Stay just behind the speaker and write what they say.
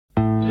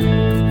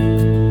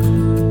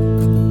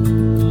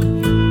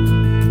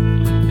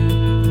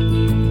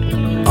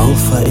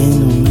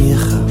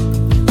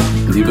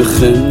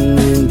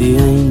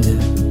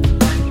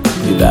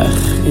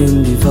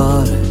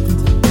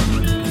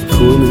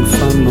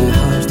my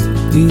hart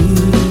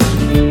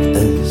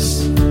is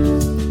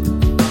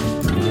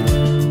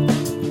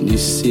die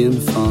seun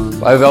van.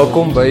 Baie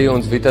welkom by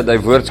ons Vita Dei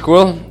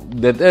Woordskool.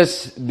 Dit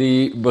is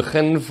die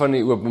begin van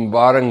die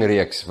Openbaring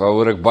reeks,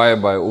 waaroor ek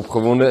baie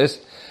opgewonde is.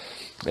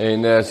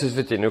 En soos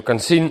wat jy nou kan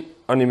sien,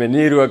 aan die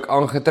manier hoe ek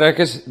aangetrek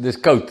is,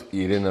 dis koud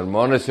hier in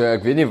Hermanus, so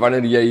ek weet nie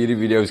wanneer jy hierdie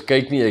video's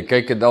kyk nie, jy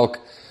kyk dit dalk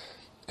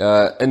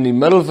in die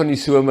middel van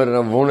die somer, en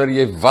dan wonder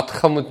jy, wat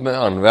gaan met my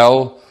aan? Wel,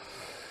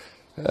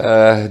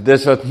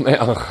 dis wat my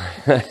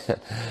aangaan.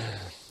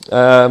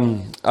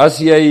 As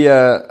jy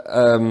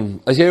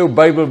jou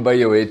Bybel by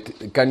jou het,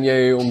 kan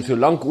jy hom so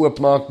lank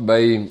oopmaak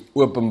by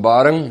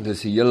Openbaring,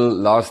 dis die heel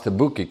laaste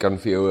boek, jy kan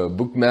vir jou 'n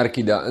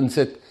boekmerkie daar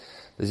insit,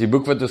 dis die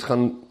boek wat ons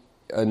gaan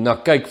na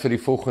kyk vir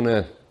die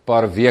volgende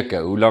paar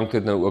weke, hoe lank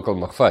dit nou ook al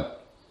mag vat.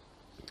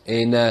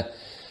 En,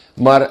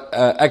 maar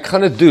ek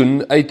gaan dit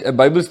doen uit 'n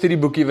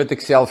Bybelstudieboekie wat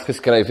ek self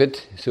geskryf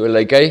het, so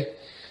lyk hy,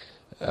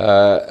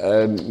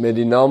 met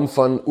die naam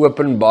van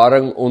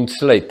Openbaring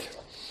ontsluit,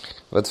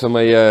 wat vir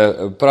my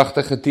 'n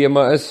pragtige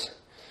tema is,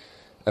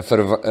 'n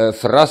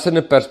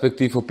verrassende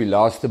perspektief op die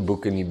laaste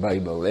boek in die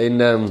Bybel.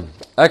 En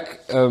ek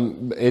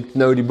het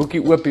nou die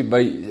boekie oop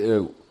by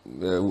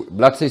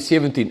bladsy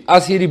 17,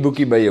 as jy die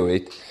boekie by jou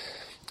het,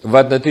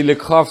 wat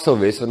natuurlik gaaf sal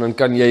wees, want dan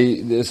kan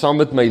jy saam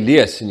met my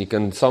lees, en jy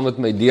kan saam met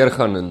my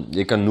deurgaan, en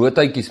jy kan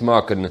notaatjies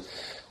maak, en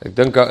ek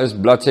dink daar is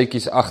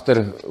bladsytjies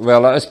agter,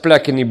 wel, daar is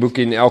plek in die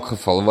boekie in elk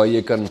geval, waar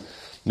jy kan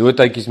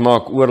notaatjies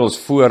maak, orals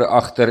voor,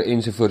 agter,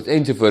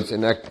 ensovoorts,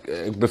 en ek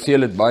beveel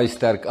dit baie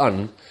sterk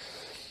aan,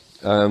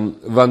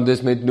 want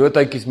dis met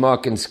notaatjies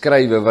maak en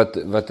skrywe,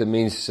 wat 'n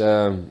mens,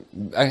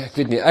 ek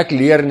weet nie, ek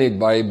leer net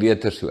baie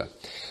beter so.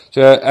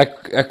 So,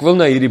 ek wil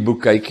na hierdie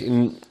boek kyk,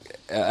 en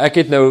ek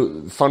het nou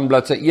van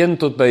bladsy 1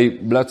 tot by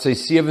bladsy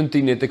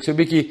 17 het ek so 'n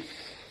bietjie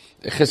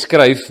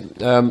geskryf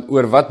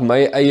oor wat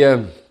my eie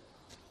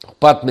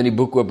pad met die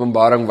boek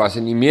Openbaring was,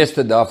 en die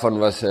meeste daarvan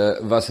was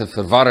 'n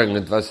verwarring.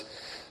 Dit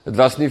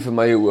was nie vir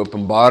my 'n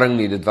openbaring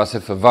nie, dit was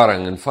 'n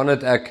verwarring. En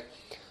vandat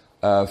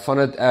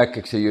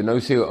ek sê jy nou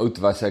sê hoe oud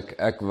was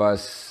ek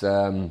was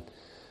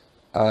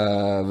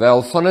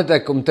vandat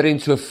ek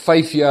omtrent so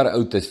 5 jaar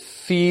oud is,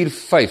 4,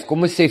 5,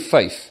 kom ons sê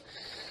 5.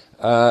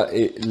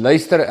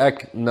 Luister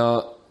ek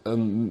na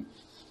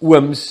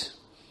ooms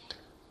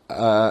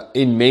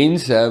en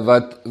mense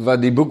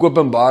wat die boek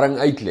Openbaring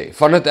uitlê,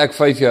 vandat ek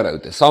 5 jaar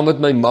oud is, saam met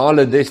my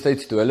maale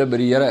destyds toe hulle by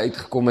die Here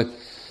uitgekom het,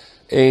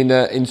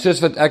 en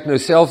soos wat ek nou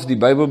self die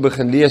Bybel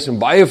begin lees, en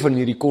baie van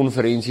hierdie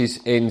konferensies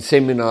en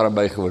seminare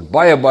bygewoon,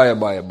 baie,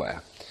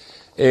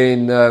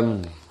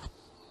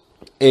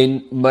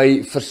 en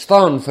my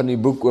verstaan van die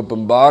boek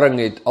Openbaring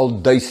het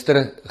al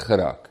duister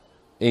geraak,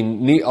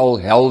 en nie al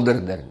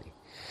helderder nie.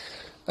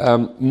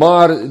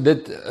 Maar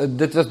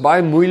dit was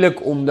baie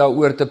moeilik om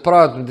daaroor te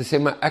praat, om te sê,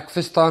 maar ek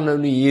verstaan nou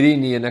nie hierdie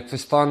nie, en ek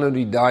verstaan nou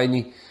nie daai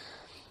nie,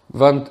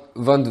 want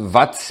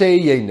wat sê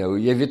jy nou?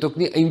 Jy weet ook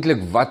nie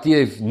eintlik wat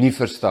jy nie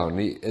verstaan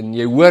nie, en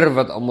jy hoor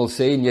wat almal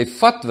sê, en jy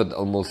vat wat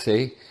almal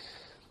sê,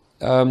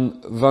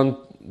 want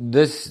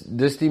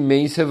dis die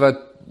mense wat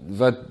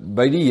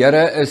by die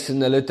Here is,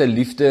 en hulle het 'n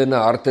liefde en 'n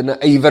hart en 'n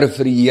ywer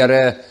vir die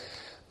Here,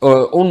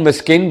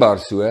 onmiskenbaar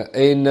so,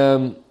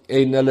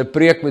 en hulle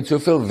preek met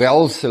soveel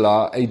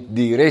welsela uit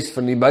die res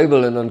van die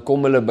Bybel, en dan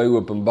kom hulle by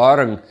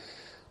Openbaring,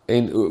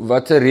 en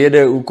wat 'n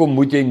rede, hoekom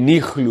moet jy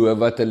nie glo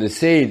wat hulle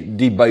sê,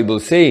 die Bybel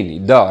sê nie,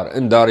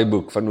 in daardie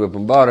boek van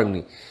Openbaring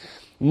nie.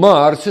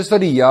 Maar, soos wat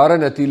die jare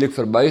natuurlik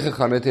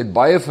verbygegaan het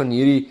baie van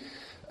hierdie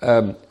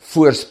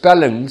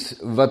voorspellings,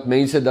 wat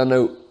mense dan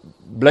nou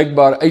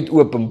blykbaar uit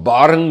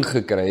Openbaring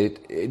gekry het,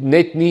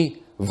 net nie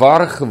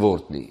waar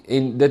geword nie,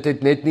 en dit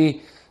het net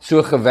nie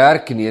so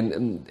gewerk nie,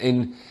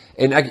 en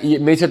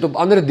mense het op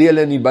ander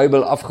dele in die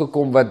Bybel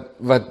afgekom, wat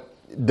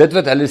dit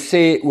wat hulle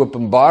sê,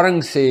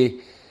 Openbaring sê,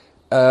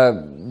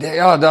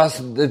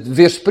 dit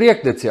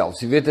weerspreek dit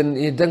selfs, jy weet, en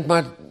jy dink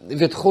maar, jy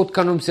weet, God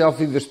kan homself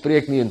nie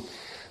weerspreek nie,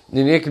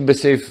 en ek het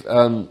besef,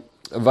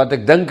 wat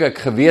ek dink ek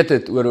geweet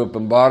het oor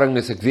Openbaring,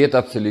 is ek weet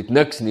absoluut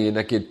niks nie, en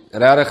ek het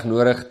regtig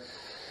nodig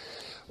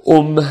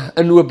om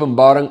in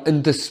Openbaring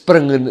in te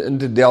spring en in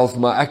te delf,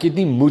 maar ek het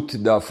nie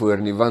moed daarvoor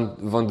nie,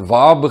 want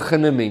waar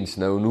begin 'n mens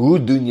nou, en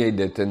hoe doen jy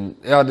dit, en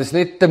ja, dit is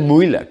net te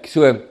moeilik.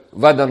 So,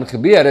 wat dan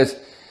gebeur is,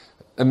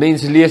 'n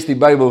mens lees die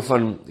Bybel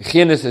van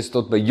Genesis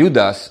tot by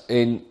Judas,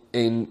 en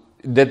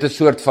dit is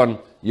soort van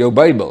jou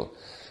Bybel,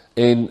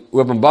 en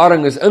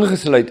Openbaring is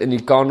ingesluit in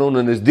die kanon,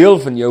 en is deel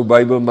van jou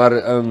Bybel,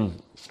 maar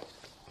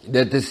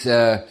dit is,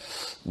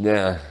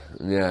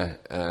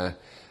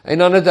 en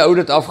dan het 'n ou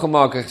dit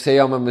afgemaak, en gesê,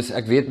 ja, maar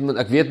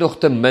ek weet nog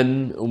te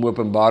min om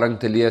Openbaring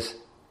te lees.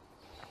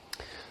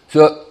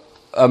 So,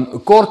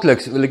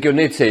 kortliks wil ek jou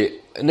net sê,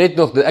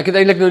 ek het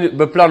eintlik nou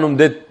beplan om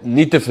dit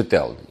nie te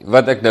vertel,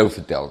 wat ek nou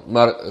vertel,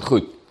 maar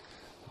goed,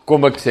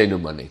 kom ek sê nou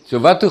maar net. So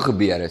wat toe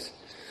gebeur is,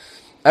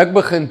 ek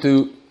begin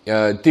toe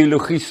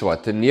teologie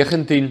swat in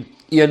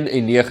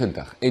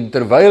 1991, en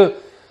terwyl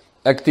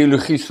ek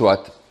teologie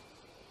swat,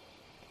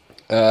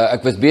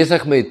 ek was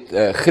besig met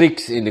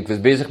Grieks, en ek was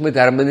besig met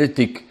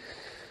hermeneutiek,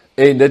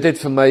 En dit het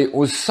vir my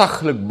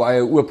onsaglik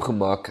baie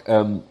oopgemaak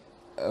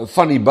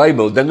van die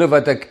Bybel, dinge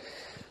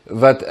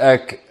wat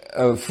ek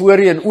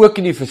voorheen ook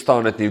nie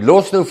verstaan het nie.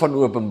 Los nou van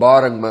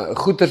Openbaring, maar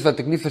goeters wat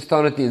ek nie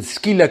verstaan het nie, en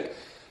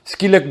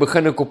skielik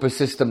begin ek op 'n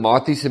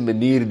sistematiese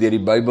manier deur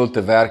die Bybel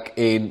te werk,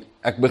 en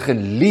ek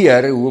begin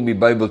leer hoe om die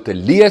Bybel te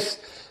lees,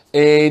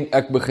 en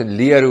ek begin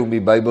leer hoe om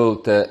die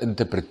Bybel te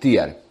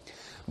interpreteer.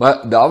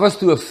 Maar daar was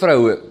toe 'n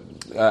vrou,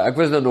 ek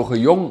was nou nog 'n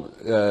jong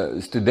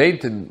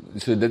student, en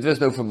so dit was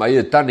nou vir my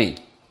 'n tannie,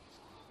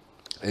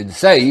 en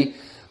sy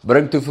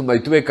bring toe vir my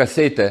 2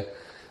 kassette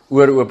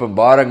oor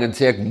Openbaring, en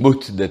sê ek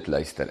moet dit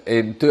luister,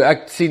 en toe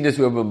ek sien is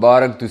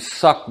Openbaring, toe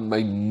sak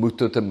my moed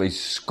tot in my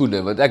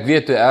skoene, want ek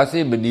weet toe, as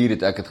nie 'n manier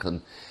het ek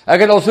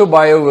het al so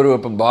baie oor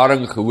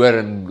Openbaring gehoor,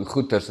 en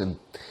goeters, en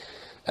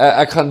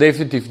ek gaan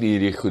definitief nie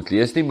hierdie goed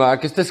lees nie, maar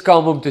ek is te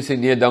skaam om te sê,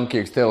 nee dankie,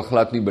 ek stel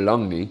glad nie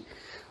belang nie.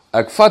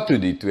 Ek vat toe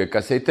die 2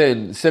 kassette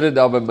en sit dit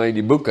daar by my in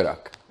die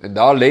boekrak, en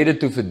daar lê dit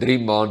toe vir 3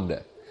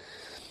 maande.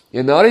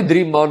 En na die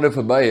 3 maande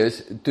verby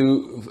is,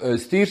 toe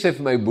stuur sy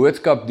vir my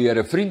boodskap deur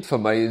 'n vriend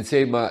van my en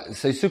sê, maar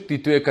sy soek die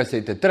 2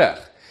 kassette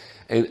terug.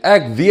 En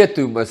ek weet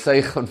toe, maar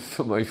sy gaan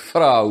vir my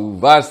vra, hoe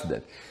was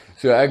dit?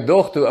 So ek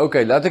dog toe,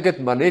 okay, laat ek dit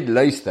maar net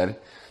luister.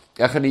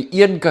 Ek gaan die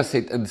 1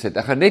 kaset insit.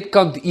 Ek gaan net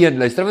kant 1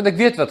 luister, want ek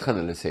weet wat gaan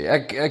hulle sê.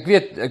 Ek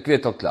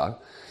weet al klaar.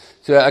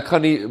 So ek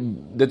gaan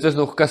dit was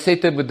nog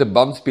kassette met 'n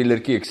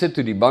bandspelertjie. Ek sit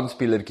toe die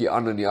bandspelertjie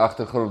aan in die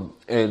agtergrond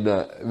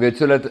en weet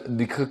sodat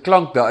die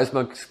geklank daar is,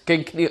 maar ek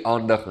skenk nie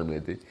aandag aan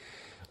dit nie.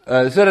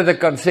 Sodat ek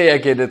kan sê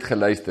ek het dit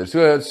geluister. So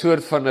 'n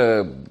soort van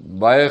 'n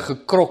baie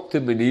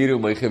gekrokte manier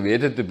om my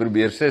gewete te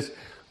probeer sis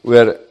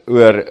oor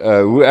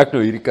hoe ek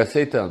nou hierdie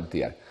kassette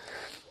hanteer.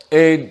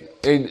 En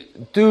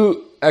toe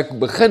ek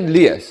begin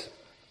lees,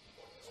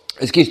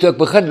 toe ek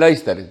begin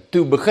luister,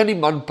 toe begin die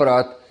man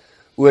praat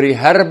oor die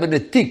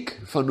hermeneutiek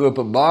van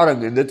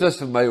Openbaring, en dit was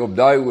vir my op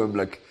daai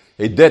oomblik,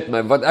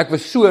 want ek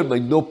was so in my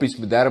noppies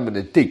met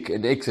hermeneutiek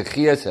en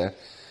eksegese,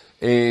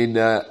 en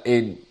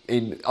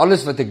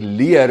alles wat ek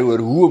leer oor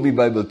hoe om die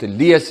Bybel te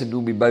lees en hoe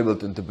om die Bybel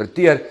te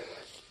interpreteer,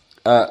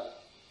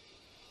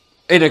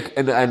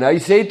 en hy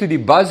sê toe die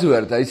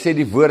buzzwoord, hy sê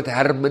die woord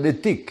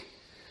hermeneutiek,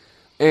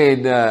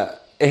 en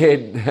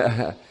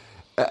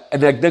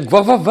ek dink,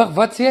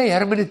 wat sê hy,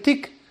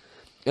 hermeneutiek?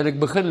 En ek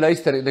begin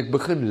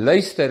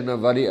luister na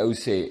wat die ou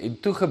sê, en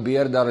toe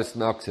gebeur daar 'n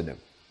snaakse ding.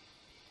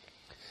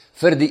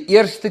 Vir die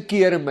eerste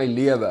keer in my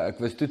lewe, ek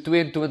was toe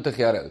 22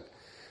 jaar oud,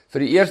 vir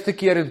die eerste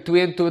keer in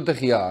 22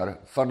 jaar,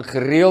 van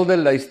gereelde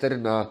luister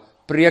na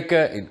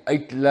preke en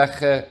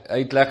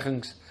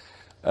uitleggings,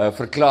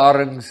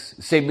 verklarings,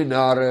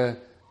 seminare,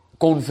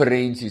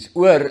 konferensies,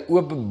 oor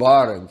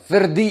Openbaring,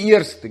 vir die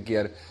eerste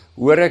keer,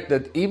 hoor ek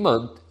dat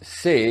iemand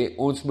sê,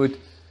 ons moet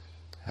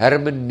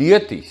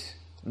hermeneuties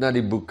na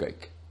die boek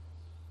kyk.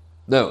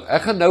 Nou,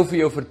 ek gaan nou vir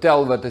jou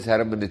vertel wat is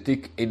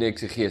hermeneutiek en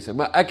eksegese,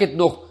 maar ek het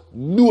nog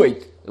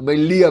nooit in my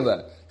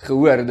lewe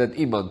gehoor dat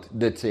iemand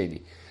dit sê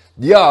nie.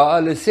 Ja,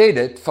 hulle sê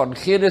dit van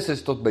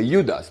Genesis tot by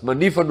Judas, maar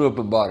nie van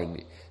Openbaring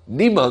nie.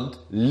 Niemand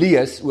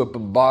lees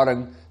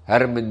Openbaring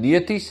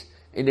hermeneuties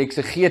en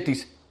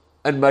eksegeties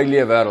in my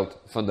leefwêreld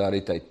van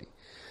daardie tyd nie.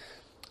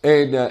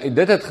 En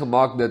dit het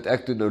gemaak dat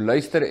ek toe nou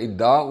luister, en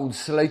daar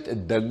ontsluit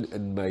 'n ding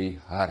in my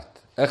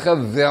hart. 'n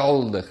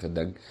geweldige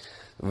ding,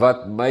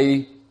 wat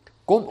my,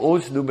 kom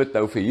ons noem dit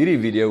nou vir hierdie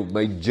video,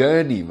 my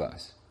journey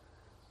was,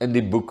 in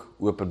die boek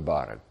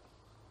Openbaring.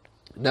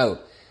 Nou,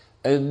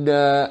 in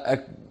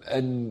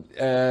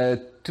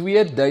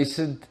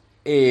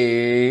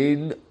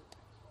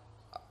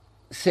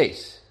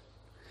 2006,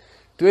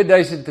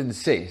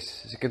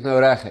 as ek het nou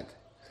reg het,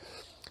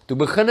 toe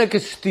begin ek 'n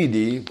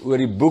studie oor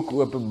die boek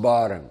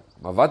Openbaring,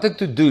 maar wat ek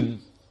toe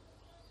doen,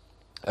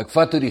 ek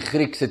vat toe die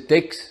Griekse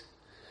teks,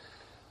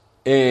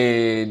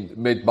 en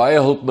met baie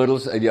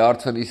hulpmiddels uit die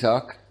aard van die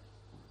saak,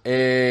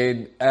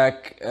 en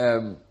ek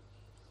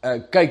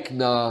kyk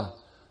na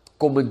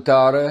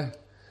kommentare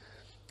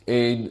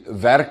en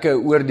werke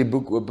oor die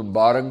boek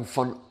Openbaring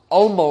van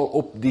almal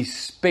op die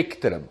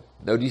spektrum.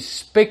 Nou die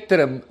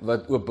spektrum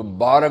wat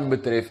Openbaring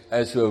betref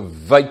is so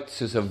wyd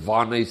soos 'n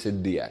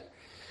waanhuise deur.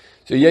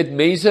 So jy het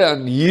mense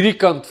aan hierdie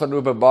kant van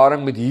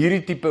Openbaring met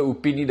hierdie tipe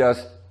opinie,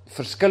 daar's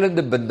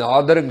verskillende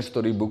benaderings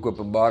tot die boek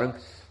Openbaring,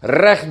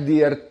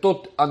 regdeur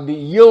tot aan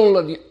die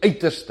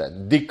uiterste,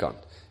 die kant,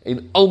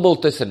 en almal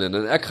tussenin,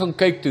 en ek gaan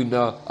kyk toe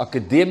na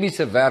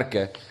akademiese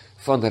werke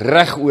van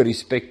reg oor die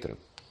spektrum,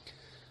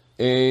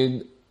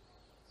 en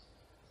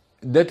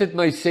dit het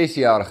my 6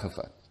 jaar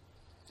gevat,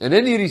 en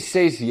in hierdie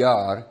 6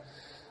 jaar,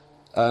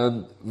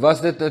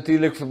 was dit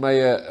natuurlik vir my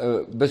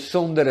 'n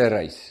besondere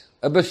reis,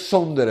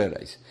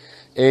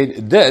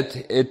 en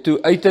dit het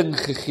toe uiting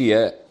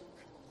gegee,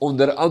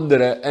 onder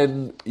andere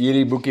in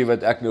hierdie boekie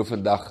wat ek nou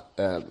vandag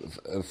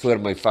voor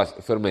my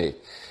het.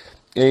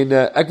 En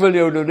ek wil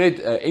jou nou net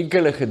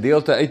enkele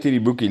gedeelte uit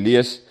hierdie boekie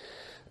lees,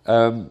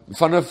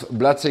 vanaf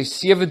bladsy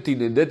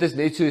 17, en dit is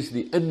net soos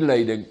die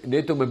inleiding,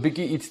 net om 'n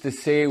bietjie iets te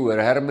sê oor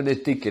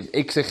hermeneutiek en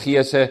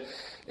eksegese,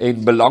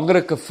 en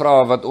belangrike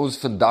vrae wat ons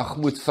vandag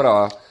moet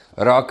vra,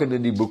 rakende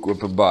in die boek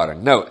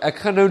Openbaring. Nou, ek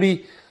gaan nou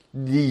nie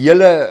die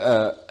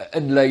hele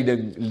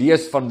inleiding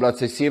lees van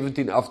bladsy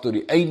 17 af tot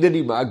die einde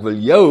nie, maar ek wil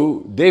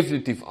jou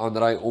definitief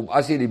aanraai om,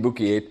 as jy die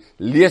boekie het,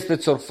 lees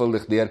dit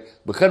sorgvuldig deur,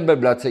 begin by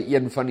bladsy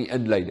 1 van die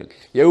inleiding.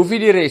 Jy hoef nie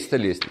die res te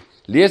lees nie.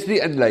 Lees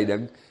die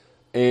inleiding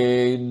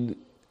en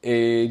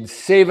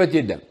sê wat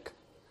jy dink.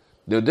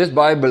 Nou, dis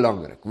baie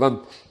belangrik,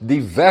 want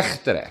die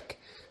wegtrek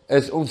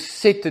is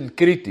ontsettend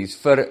krities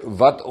vir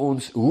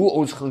hoe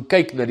ons gaan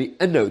kyk na die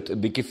inhoud 'n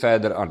bietjie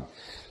verder aan.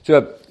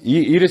 So,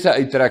 hier is 'n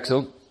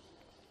uittreksel.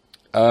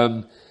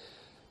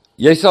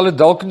 Jy sal dit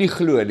dalk nie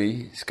glo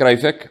nie,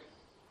 skryf ek.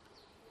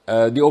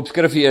 Die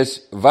opskrif hier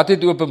is, wat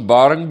het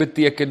Openbaring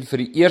beteken vir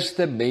die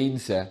eerste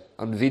mense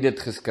aan wie dit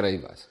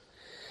geskryf was?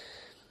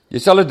 Jy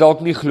sal dit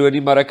dalk nie glo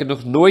nie, maar ek het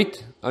nog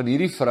nooit aan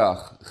hierdie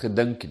vraag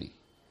gedink nie.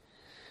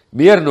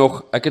 Meer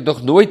nog, ek het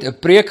nog nooit 'n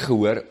preek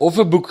gehoor of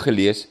 'n boek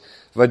gelees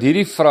wat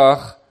hierdie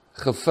vraag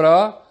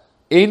gevra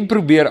en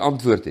probeer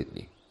antwoord het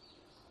nie.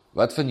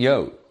 Wat van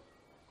jou?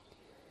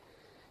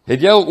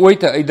 Het jy al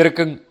ooit 'n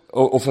uitdrukking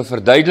of 'n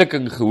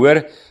verduideliking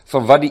gehoor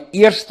van wat die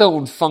eerste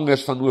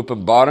ontvangers van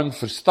Openbaring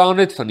verstaan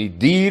het van die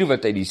dier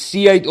wat uit die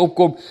see uit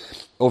opkom,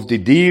 of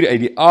die dier uit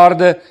die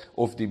aarde,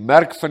 of die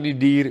merk van die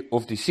dier,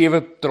 of die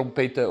 7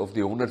 trompette, of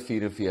die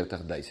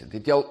 144.000?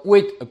 Het jy al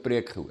ooit 'n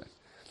preek gehoor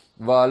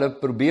waar hulle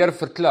probeer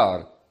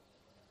verklaar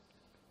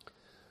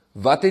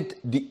wat het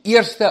die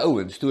eerste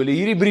ouens, toe hulle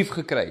hierdie brief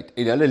gekry het,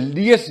 en hulle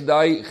lees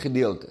daai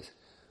gedeeltes,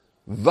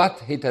 wat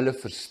het hulle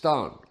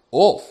verstaan?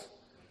 Of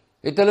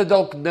het hulle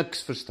dalk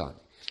niks verstaan?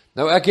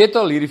 Nou, ek het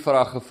al hierdie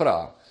vraag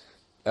gevra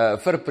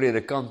vir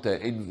predikante,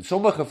 en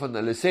sommige van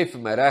hulle sê vir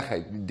my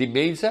reguit, die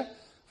mense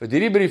wat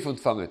hierdie brief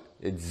ontvang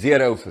het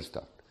 0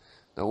 verstaan.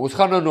 Nou, ons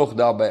gaan nou nog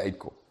daarby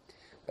uitkom.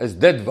 Is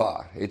dit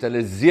waar? Het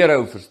hulle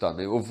 0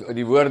 verstaan? Of in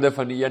die woorde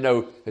van die een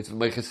nou, het vir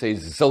my gesê,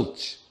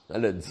 zilch.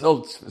 Hulle het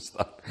zilch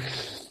verstaan.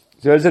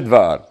 So is dit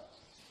waar.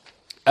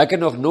 Ek het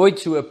nog nooit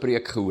so 'n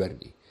preek gehoor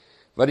nie.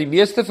 Wat die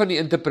meeste van die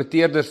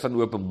interpreteerders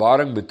van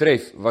Openbaring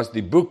betref, was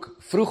die boek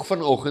vroeg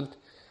vanoggend,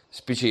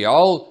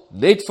 spesiaal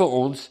net vir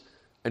ons,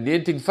 in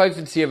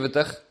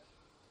 1975,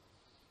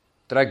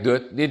 trek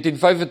dood,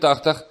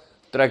 1985,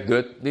 trek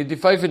dood,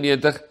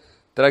 1995,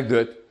 trek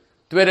dood,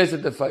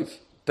 2005,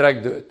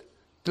 trek dood,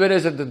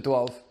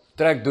 2012,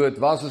 trek dood,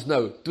 waar is ons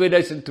nou?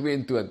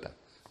 2022,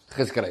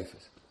 geskryf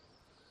is.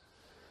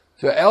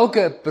 So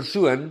elke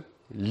persoon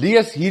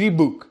lees hierdie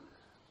boek,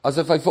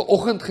 asof hy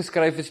vanoggend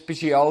geskryf is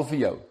spesiaal vir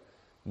jou.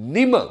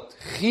 Niemand,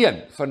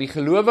 geen van die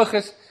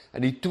gelowiges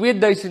in die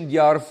 2000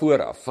 jaar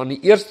vooraf, van die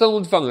eerste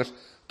ontvangers,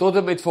 tot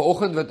en met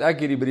vanoggend wat ek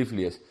hierdie brief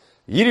lees,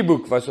 hierdie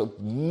boek was op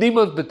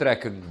niemand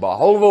betrekking,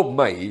 behalwe op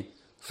my,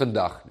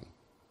 vandag nie.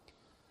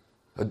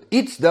 Want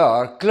iets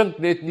daar klink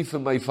net nie vir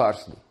my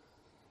vars nie.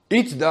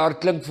 Iets daar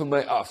klink vir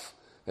my af.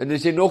 En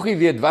as jy nog nie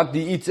weet wat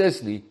die iets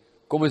is nie,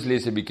 kom ons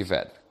lees 'n bietjie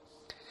verder.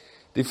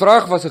 Die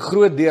vraag was 'n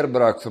groot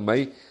deurbraak vir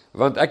my,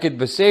 want ek het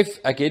besef,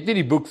 ek het nie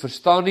die boek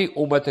verstaan nie,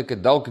 omdat ek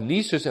dit dalk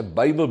nie soos 'n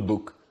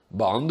Bybelboek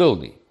behandel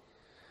nie.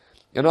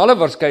 In alle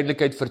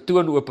waarskynlikheid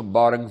vertoon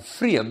Openbaring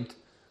vreemd,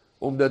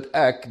 omdat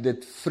ek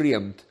dit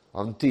vreemd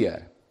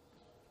hanteer.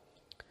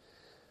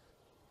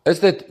 Is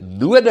dit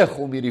nodig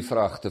om hierdie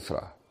vraag te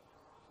vra?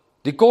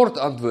 Die kort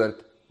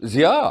antwoord is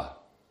ja.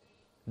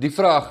 Die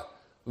vraag,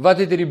 wat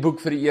het hierdie boek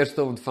vir die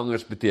eerste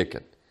ontvangers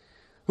beteken?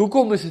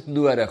 Hoekom is dit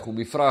nodig om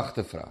die vraag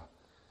te vra?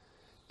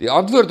 Die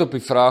antwoord op die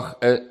vraag,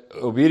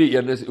 op hierdie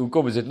een is,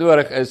 hoekom is dit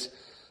nodig, is,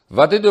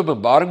 wat het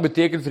Openbaring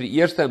beteken vir die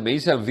eerste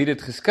mense aan wie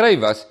dit geskryf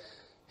was,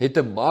 het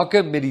te maak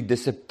met die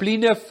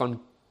dissipline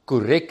van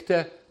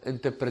korrekte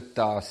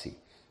interpretasie.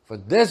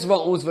 Want dis waar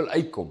ons wil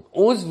uitkom.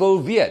 Ons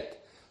wil weet,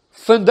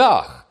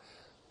 vandag,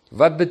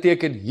 wat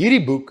beteken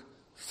hierdie boek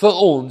vir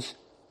ons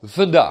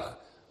vandag?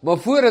 Maar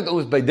voordat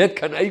ons by dit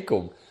kan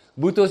uitkom,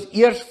 moet ons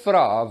eers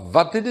vra,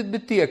 wat het dit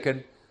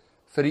beteken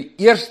vir die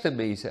eerste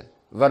mense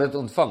wat dit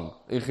ontvang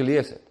en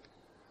gelees het?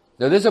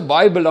 Nou, dit is 'n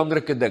baie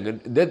belangrike ding,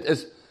 en dit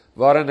is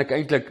waarin ek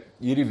eintlik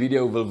hierdie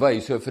video wil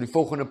wys. So vir die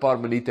volgende paar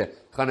minute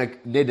gaan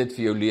ek net dit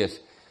vir jou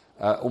lees,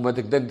 omdat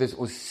ek dink dit is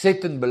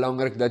ontsettend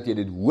belangrik dat jy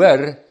dit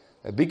hoor,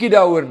 'n bietjie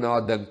daaroor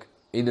nadink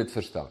en dit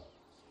verstaan.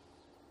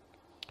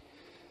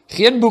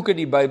 Geen boek in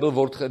die Bybel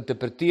word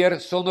geïnterpreteer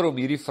sonder om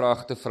hierdie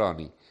vraag te vra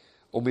nie.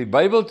 Om die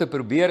Bybel te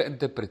probeer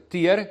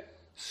interpreteer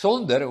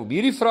sonder om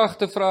hierdie vraag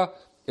te vra,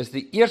 is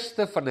die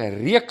eerste van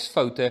 'n reeks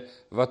foute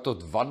wat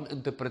tot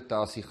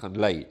waninterpretasie gaan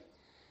lei.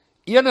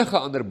 Enige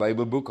ander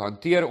Bybelboek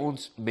hanteer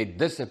ons met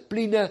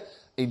dissipline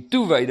en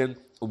toewyding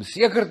om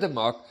seker te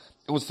maak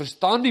ons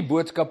verstaan die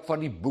boodskap van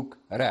die boek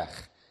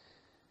reg.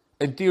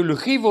 In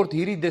teologie word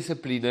hierdie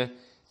dissipline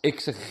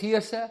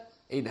eksegese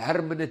en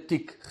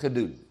hermeneutiek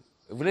gedoen.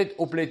 Ek wil net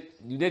oplet,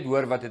 net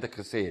hoor wat het ek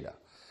gesê daar.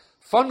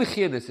 Van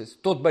Genesis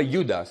tot by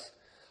Judas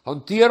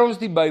hanteer ons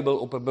die Bybel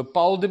op 'n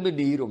bepaalde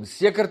manier om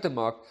seker te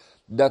maak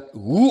dat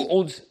hoe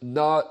ons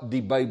na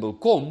die Bybel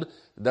kom,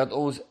 dat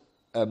ons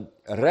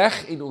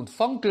reg en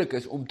ontvanklik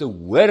is om te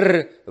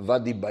hoor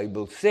wat die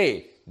Bybel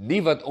sê,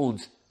 nie wat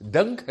ons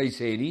dink hy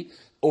sê nie,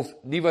 of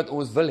nie wat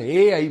ons wil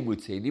hê hy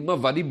moet sê nie, maar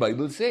wat die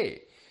Bybel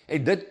sê.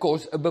 En dit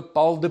kos 'n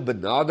bepaalde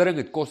benadering,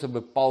 dit kos 'n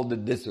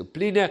bepaalde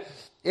dissipline,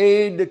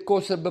 en dit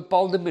kos 'n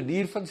bepaalde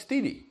manier van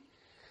studie.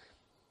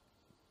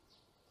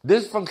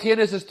 Dis van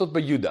Genesis tot by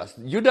Judas.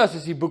 Judas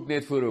is die boek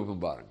net voor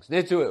Openbarings,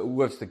 net so 'n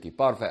hoofstukkie,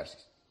 paar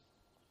versies.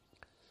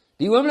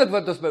 Die oomblik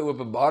wat ons by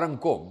Openbaring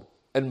kom,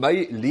 in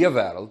my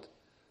leefwêreld,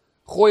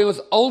 gooi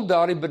ons al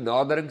daardie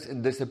benaderings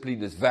en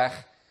dissiplines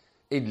weg,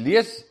 en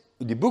lees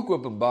die boek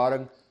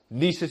Openbaring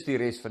nie soos die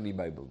res van die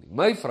Bybel nie.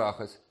 My vraag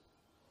is,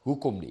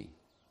 hoekom nie?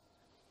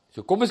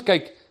 So kom ons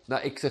kyk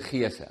na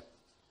eksegese.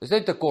 Dis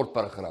net 'n kort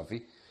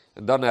paragraafie,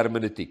 en dan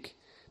hermeneutiek.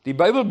 Die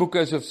Bybelboeke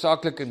is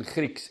hoofsaaklik in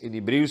Grieks en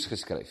Hebreëus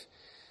geskryf.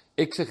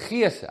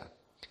 Eksegese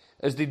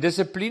is die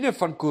dissipline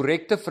van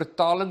korrekte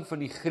vertaling van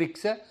die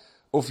Griekse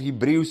of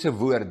Hebreëse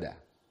woorde.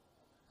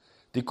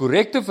 Die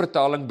korrekte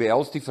vertaling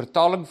behels die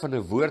vertaling van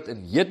 'n woord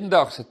in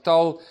hedendaagse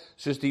taal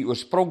soos die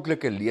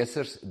oorspronklike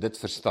lesers dit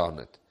verstaan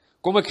het.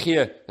 Kom ek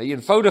gee 'n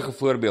eenvoudige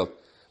voorbeeld.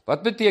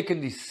 Wat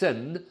beteken die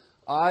sin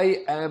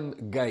I am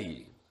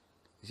gay?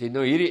 As jy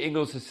nou hierdie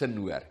Engelse sin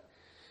hoor.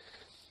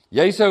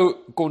 Jy sou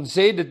kon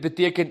sê dit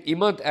beteken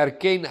iemand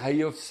erken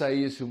hy of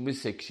sy is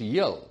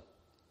homoseksueel.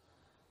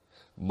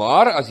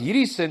 Maar as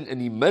hierdie sin in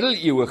die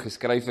middeleeue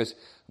geskryf is,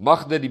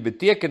 mag dit die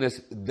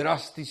betekenis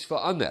drasties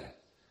verander.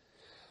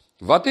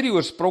 Wat het die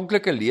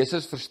oorspronklike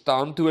lesers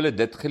verstaan toe hulle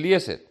dit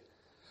gelees het?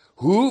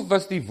 Hoe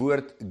was die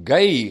woord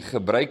gay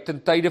gebruik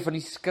ten tye van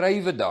die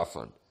skrywe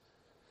daarvan?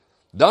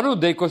 Dan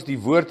ontdek ons die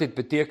woord het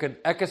beteken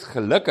ek is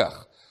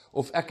gelukkig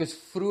of ek is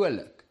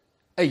vrolik.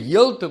 'n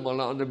Heeltemal 'n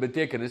ander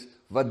betekenis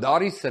wat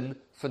daardie sin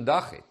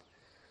vandag het.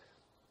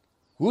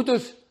 Hoe het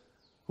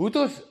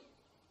ons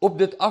op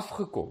dit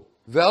afgekom?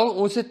 Wel,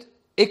 ons het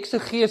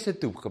eksegese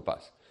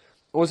toegepas.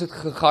 Ons het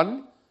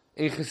gegaan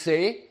en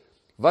gesê,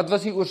 wat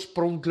was die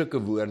oorspronklike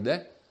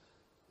woorde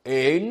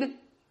en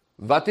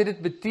wat het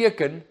dit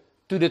beteken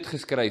toe dit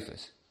geskryf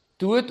is?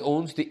 Toe het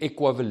ons die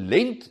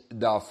ekwivalent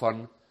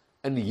daarvan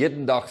in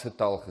hedendaagse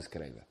taal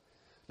geskrywe.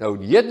 Nou,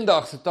 in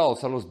hedendaagse taal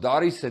sal ons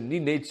daardie sin nie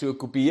net so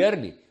kopieer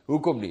nie.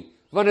 Hoekom nie?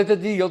 Want dit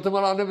het nie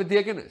heeltemal 'n ander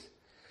betekenis.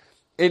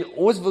 En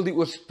ons wil die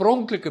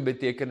oorspronklike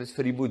betekenis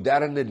vir die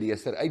moderne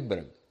leser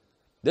uitbring.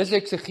 Dis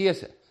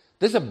eksegese.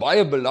 Dis 'n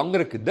baie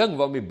belangrike ding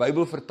waarmee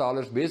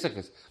Bybelvertalers besig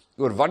is,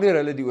 oor wanneer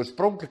hulle die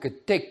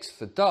oorspronklike teks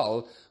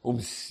vertaal, om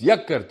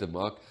seker te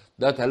maak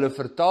dat hulle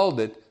vertaal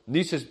dit,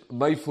 nie soos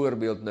my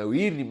voorbeeld nou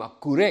hier nie, maar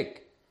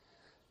korrek.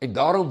 En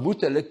daarom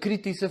moet hulle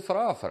kritiese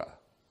vrae vra.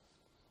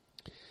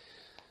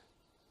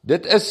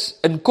 Dit is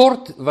in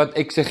kort wat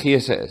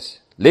eksegese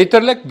is.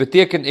 Letterlik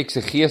beteken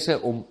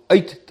eksegese om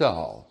uit te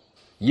haal.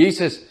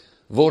 Jesus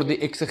word die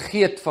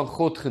eksegeet van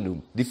God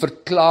genoem, die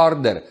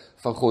verklaarder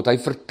van God. Hy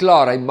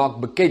verklaar, hy maak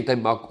bekend, hy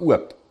maak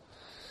oop.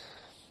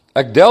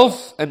 Ek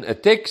delf in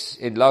 'n teks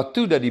en laat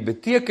toe dat die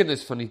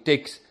betekenis van die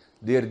teks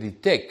deur die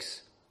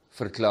teks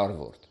verklaar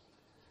word.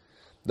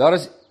 Daar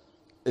is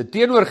 'n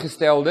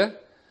teenoorgestelde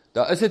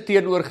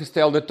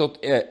tot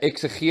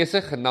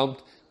eksegese genaamd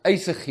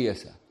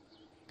eisegese.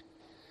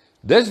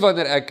 Dis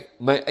wanneer ek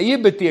my eie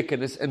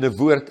betekenis in 'n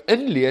woord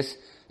inlees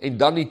en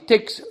dan die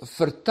teks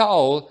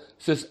vertaal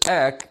soos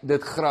ek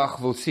dit graag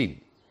wil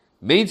sien.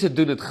 Mense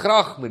doen dit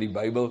graag met die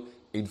Bybel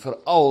en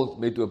veral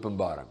met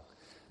Openbaring.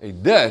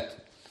 En dit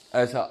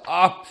is 'n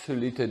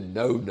absolute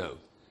no-no.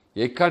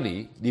 Jy kan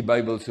nie die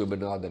Bybel so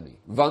benader nie,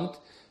 want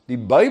die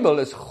Bybel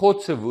is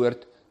God se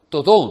woord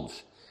tot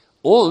ons.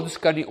 Ons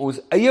kan nie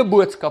ons eie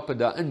boodskappe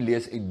daarin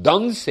lees en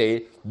dan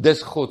sê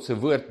dis God se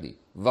woord nie,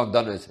 want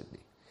dan is dit nie.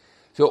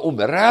 So om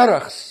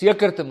regtig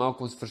seker te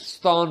maak ons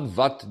verstaan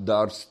wat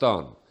daar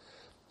staan,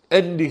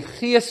 in die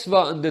gees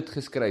waarin dit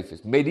geskryf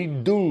is, met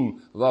die doel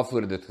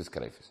waarvoor dit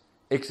geskryf is,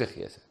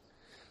 eksegese.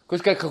 Kom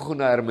ons kyk gou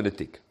na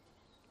hermeneutiek.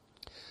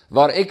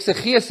 Waar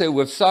eksegese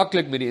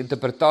hoofsaaklik met die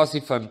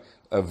interpretasie van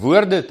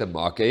woorde te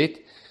maak het,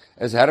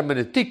 is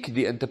hermeneutiek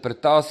die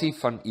interpretasie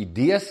van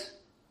idees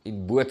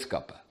en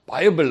boodskappe.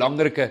 Baie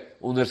belangrike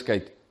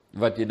onderskeid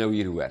wat jy nou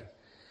hier hoor.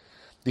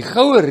 Die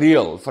goue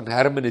reël van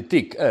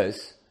hermeneutiek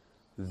is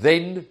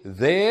then,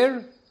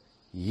 there,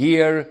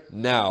 here,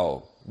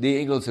 now. Die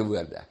Engelse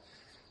woorde.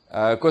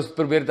 Kom ons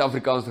probeer dit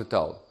Afrikaans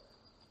vertaal.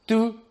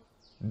 Toe,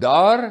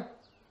 daar,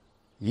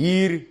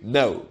 hier,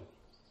 nou.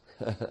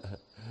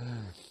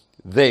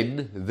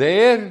 Then,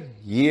 there,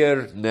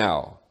 here,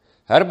 now.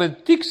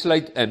 Hermeneutiek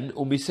sluit in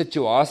om die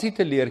situasie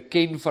te leer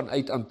ken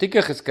vanuit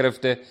antieke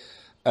geskrifte,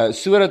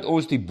 sodat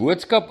ons die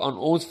boodskap aan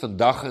ons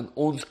vandag in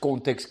ons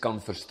konteks kan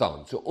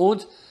verstaan. So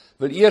ons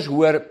wil eers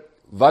hoor,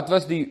 wat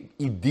was die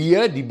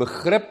idee, die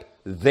begrip,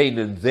 then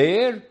and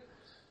there,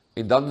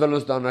 en dan wil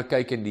ons daarna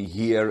kyk in die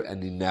here en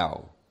die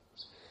now.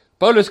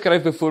 Paulus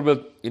skryf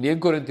byvoorbeeld in 1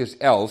 Korintiërs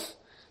 11,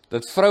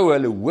 dat vroue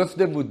hulle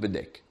hoofde moet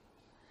bedek.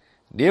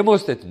 Neem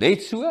ons dit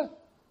net so,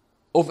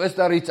 of is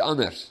daar iets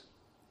anders?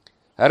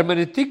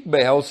 Hermeneutiek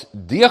behels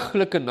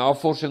deeglike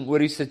navorsing oor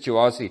die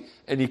situasie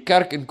in die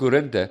kerk in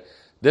Korinte,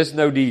 dis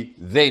nou die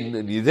then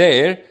en die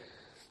there,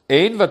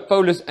 en wat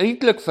Paulus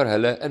eintlik vir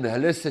hulle in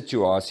hulle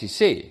situasie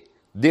sê.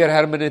 Deur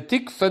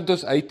hermeneutiek vind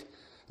ons uit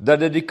dat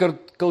dit die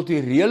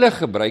kulturele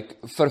gebruik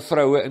vir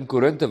vroue in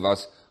Korinte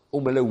was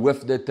om hulle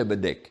hoofde te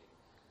bedek.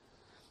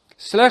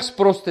 Slegs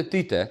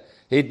prostituie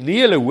het nie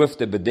hulle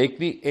hoofde bedek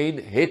nie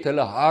en het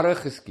hulle hare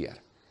geskeer.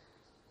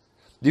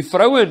 Die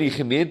vroue in die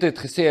gemeente het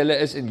gesê hulle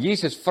is in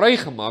Jesus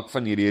vrygemaak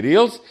van hierdie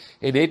reëls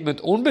en het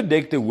met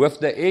onbedekte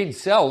hoofde en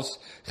selfs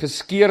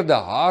geskeerde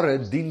hare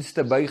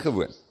dienste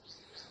bygewoon.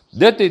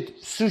 Dit het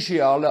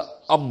sosiale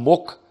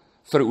amok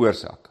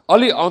veroorsaak. Al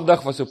die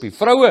aandag was op die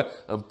vroue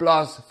in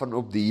plaas van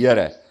op die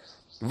Here.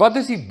 Wat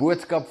is die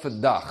boodskap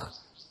vandag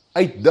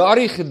uit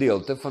daardie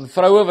gedeelte van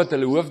vroue wat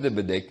hulle hoofde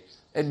bedek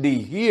in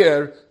die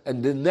here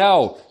en die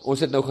now? Ons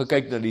het nou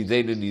gekyk na die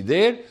then en die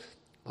there,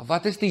 maar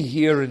wat is die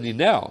here en die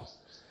now?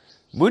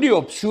 Moenie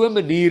op so 'n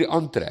manier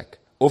aantrek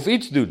of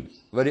iets doen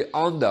wat die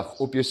aandag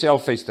op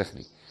jouself vestig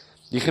nie.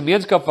 Die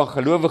gemeenskap van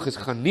gelowiges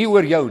gaan nie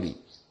oor jou nie,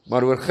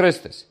 maar oor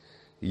Christus.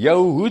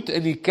 Jou hoed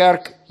in die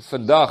kerk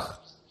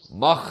vandag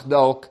mag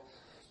dalk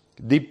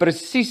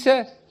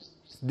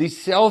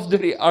dieselfde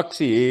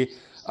reaksie hê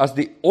as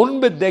die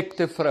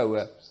onbedekte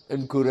vroue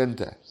in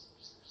Korinthe.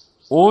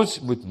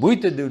 Ons moet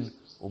moeite doen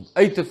om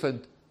uit te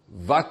vind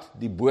wat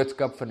die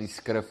boodskap van die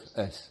skrif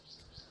is.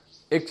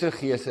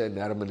 Eksegese en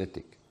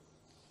hermeneutiek.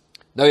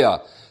 Nou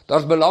ja,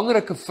 daar's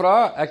belangrike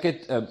vrae.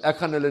 Ek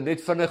gaan hulle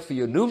net vinnig vir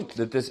jou noem.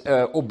 Dit is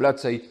op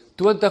bladsy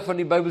 20 van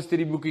die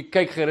Bybelstudieboekie.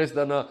 Kyk gerus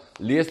daarna,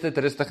 lees dit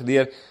rustig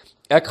deur.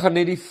 Ek gaan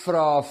net die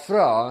vrae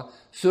vra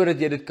sodat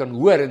jy dit kan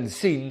hoor en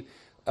sien.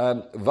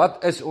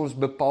 Wat is ons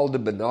bepaalde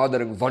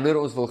benadering wanneer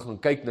ons wil gaan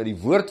kyk na die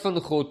woord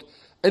van God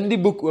in die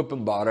boek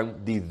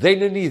Openbaring, die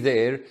then and the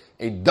there,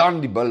 en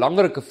dan die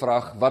belangrike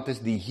vraag, wat is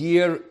die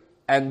here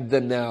and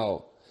the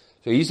now?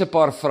 So hier's 'n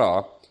paar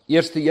vrae.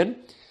 Eerste een,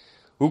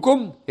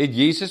 hoekom het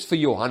Jesus vir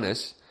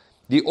Johannes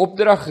die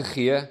opdrag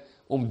gegee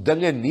om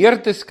dinge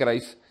neer te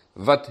skryf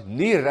wat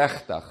nie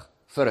regtig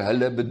vir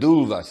hulle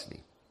bedoel was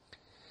nie?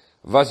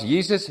 Was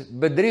Jesus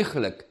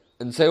bedrieglik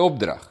in sy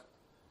opdrag?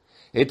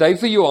 Het hy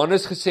vir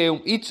Johannes gesê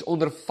om iets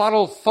onder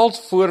vals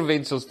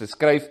voorwendsels te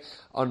skryf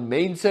aan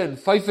mense in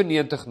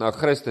 95 na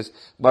Christus,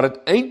 maar het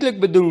eintlik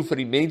bedoel vir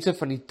die mense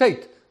van die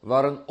tyd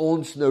waarin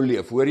ons nou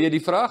leef? Hoor jy die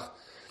vraag?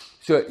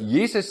 So,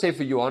 Jesus sê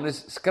vir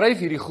Johannes, skryf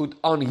hierdie goed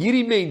aan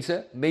hierdie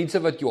mense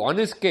wat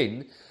Johannes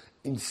ken,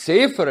 en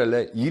sê vir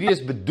hulle, hierdie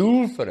is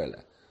bedoel vir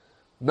hulle.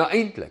 Maar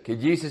eintlik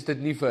het Jesus dit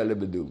nie vir hulle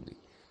bedoel nie.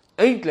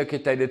 Eintlik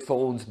het hy dit vir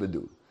ons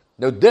bedoel.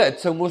 Nou dit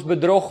sou mos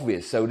bedrog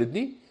wees, sou dit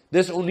nie?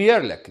 Dis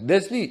oneerlik,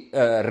 dis nie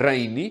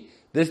rein nie,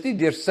 dis nie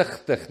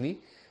deursigtig nie,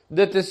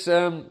 dis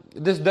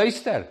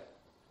duister.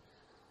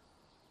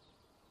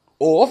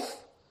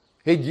 Of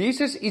het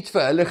Jesus iets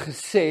vir hulle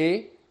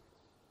gesê,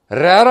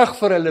 regtig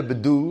vir hulle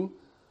bedoel,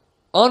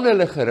 aan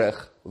hulle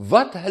gerig,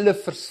 wat hulle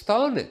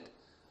verstaan het,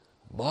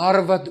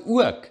 maar wat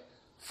ook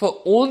vir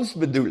ons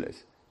bedoel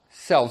is,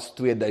 selfs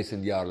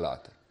 2000 jaar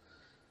later?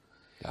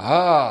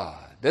 Ja,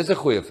 dis 'n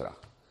goeie vraag.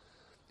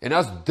 En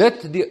as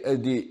dit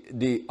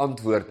die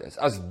antwoord is,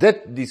 as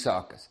dit die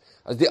saak is,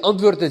 as die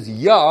antwoord is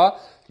ja,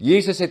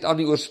 Jesus het aan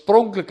die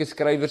oorspronklike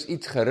skrywers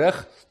iets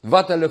gerig,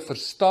 wat hulle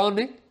verstaan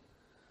het,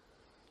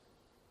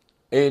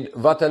 en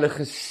wat hulle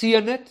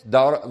geseën het,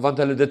 want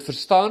hulle dit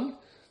verstaan.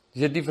 As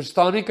jy dit nie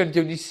verstaan nie, kan jy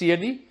jou nie seën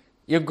nie.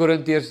 1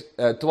 Korintiërs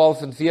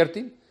 12 en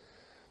 14.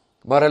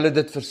 Maar hulle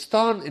dit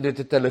verstaan en dit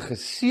het hulle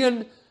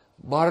geseën,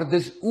 maar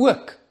dis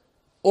ook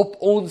op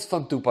ons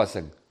van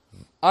toepassing.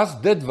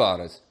 As dit waar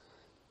is,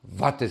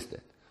 wat is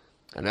dit?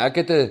 En ek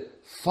het 'n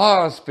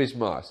vaas,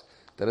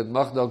 dat dit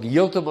mag dalk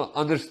heeltemal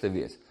anders te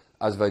wees,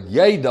 as wat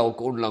jy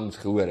dalk onlangs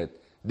gehoor het,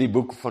 die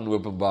boek van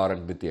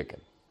Openbaring beteken.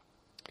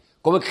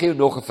 Kom ek gee jou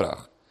nog 'n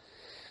vraag.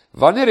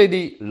 Wanneer het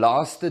die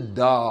laaste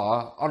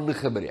dae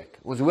aangebreek?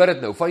 Ons hoor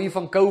dit nou,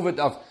 van COVID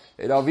af,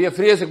 het daar weer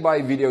vreeslik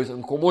baie video's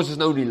inkom, ons is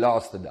nou in die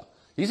laaste dae.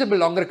 Hier's 'n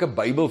belangrike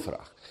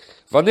Bybelvraag.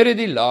 Wanneer het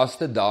die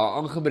laaste dae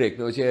aangebreek?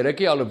 Nou as jy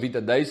rukkie al op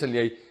Vita Dei, sal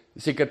jy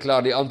seker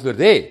klaar die antwoord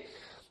hê.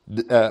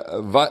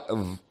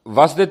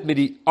 Was dit met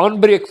die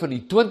aanbreek van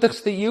die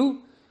 20ste eeu,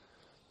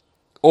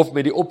 of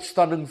met die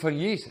opstanding van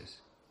Jesus?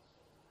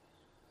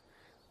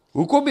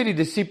 Hoekom het die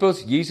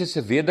disippels Jesus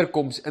se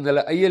wederkoms in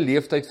hulle eie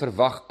leeftyd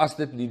verwag, as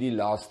dit nie die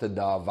laaste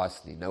dae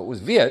was nie? Nou,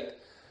 ons weet,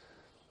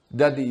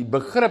 dat die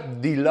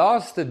begrip die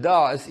laaste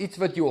dae is iets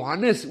wat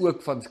Johannes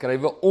ook van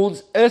skrywe,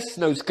 ons is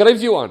nou,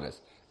 skryf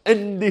Johannes,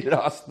 in die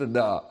laaste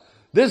dae.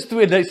 Dis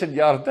 2000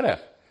 jaar terug.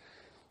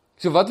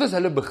 So wat was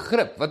hulle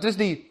begrip? Wat was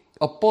die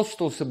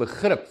apostelse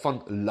begrip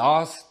van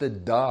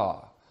laaste dae?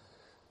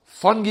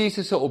 Van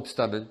Jesus se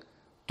opstanding,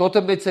 tot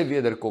en met sy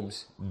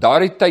wederkoms,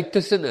 daardie tyd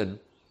tussenin,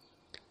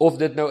 of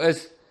dit nou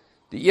is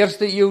die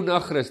 1ste eeu na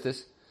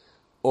Christus,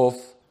 of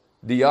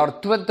die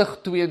jaar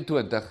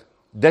 2022,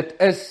 dit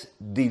is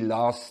die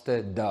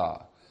laaste dae.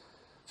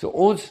 So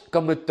ons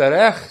kan met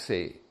reg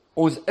sê,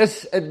 ons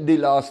is in die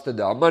laaste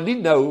dae, maar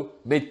nie nou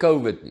met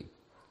COVID nie.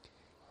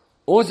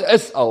 Ons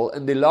is al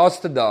in die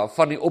laaste dae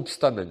van die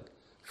opstanding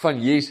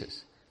van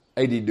Jesus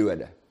uit die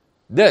dode.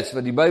 Dis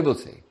wat die Bybel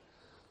sê.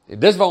 En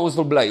dis waar ons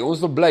wil bly. Ons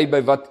wil bly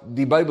by wat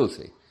die Bybel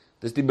sê.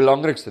 Dis die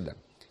belangrikste ding.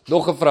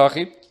 Nog 'n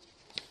vraagie.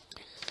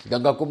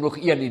 Dan kom nog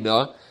een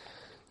hierna.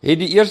 Het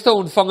die eerste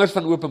ontvangers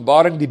van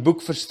Openbaring die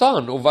boek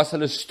verstaan, of was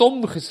hulle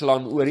stom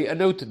geslaan oor die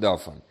inhoud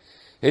daarvan?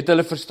 Het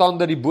hulle verstaan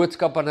dat die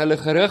boodskap aan hulle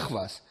gerig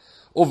was?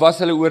 Of was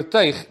hulle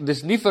oortuig,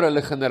 dis nie vir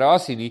hulle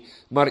generasie nie,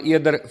 maar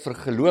eerder vir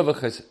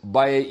gelowiges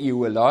baie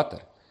eeue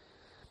later?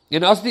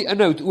 En as die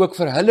inhoud ook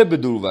vir hulle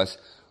bedoel was,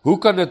 hoe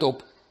kan dit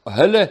op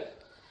hulle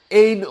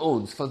en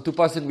ons van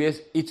toepassing wees,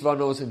 iets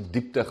waarna ons in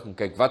diepte gaan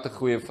kyk? Wat 'n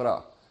goeie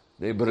vraag,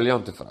 'n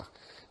briljante vraag.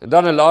 En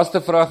dan 'n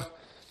laaste vraag,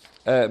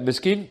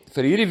 miskien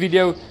vir hierdie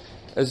video,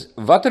 is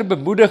watter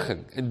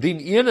bemoediging, indien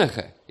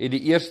enige, het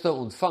die eerste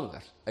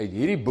ontvangers uit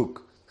hierdie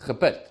boek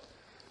geput?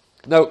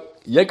 Nou,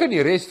 jy kan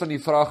die res van die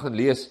vraag gaan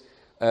lees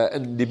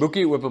in die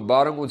boekie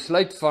Openbaring. Ons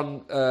sluit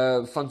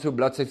van so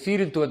bladsy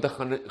 24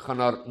 gaan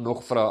daar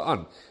nog vrae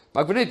aan.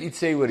 Maar ek wil net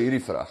iets sê oor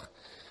hierdie vraag.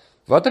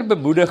 Watter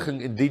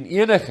bemoediging, indien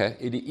enige,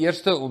 het die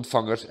eerste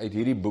ontvangers uit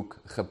hierdie boek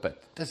geput?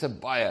 Dit is 'n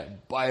baie,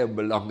 baie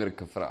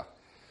belangrike vraag.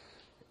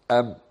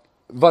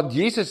 Want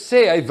Jesus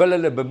sê, hy wil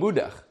hulle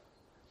bemoedig,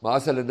 maar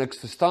as hulle niks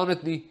verstaan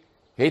het nie,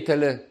 het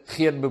hulle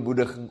geen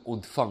bemoediging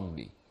ontvang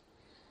nie.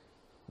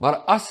 Maar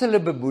as hulle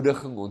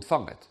bemoediging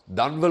ontvang het,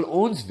 dan wil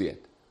ons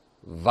weet,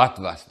 wat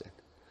was dit?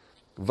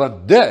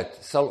 Want dit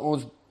sal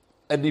ons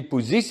in die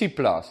posisie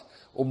plaas,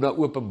 om na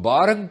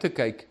Openbaring te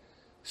kyk,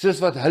 soos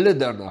wat hulle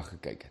daarna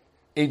gekyk het,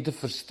 en te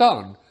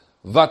verstaan,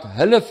 wat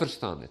hulle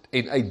verstaan het,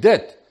 en uit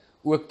dit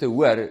ook te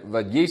hoor,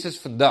 wat Jesus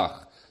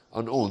vandag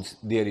aan ons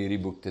deur hierdie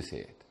boek te sê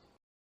het.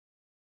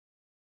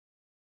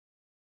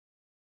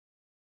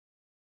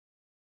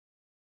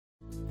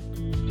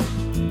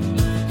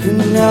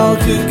 En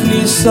elke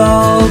knie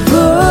sal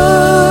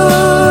buig,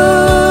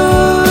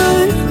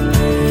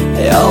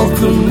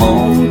 elke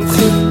mond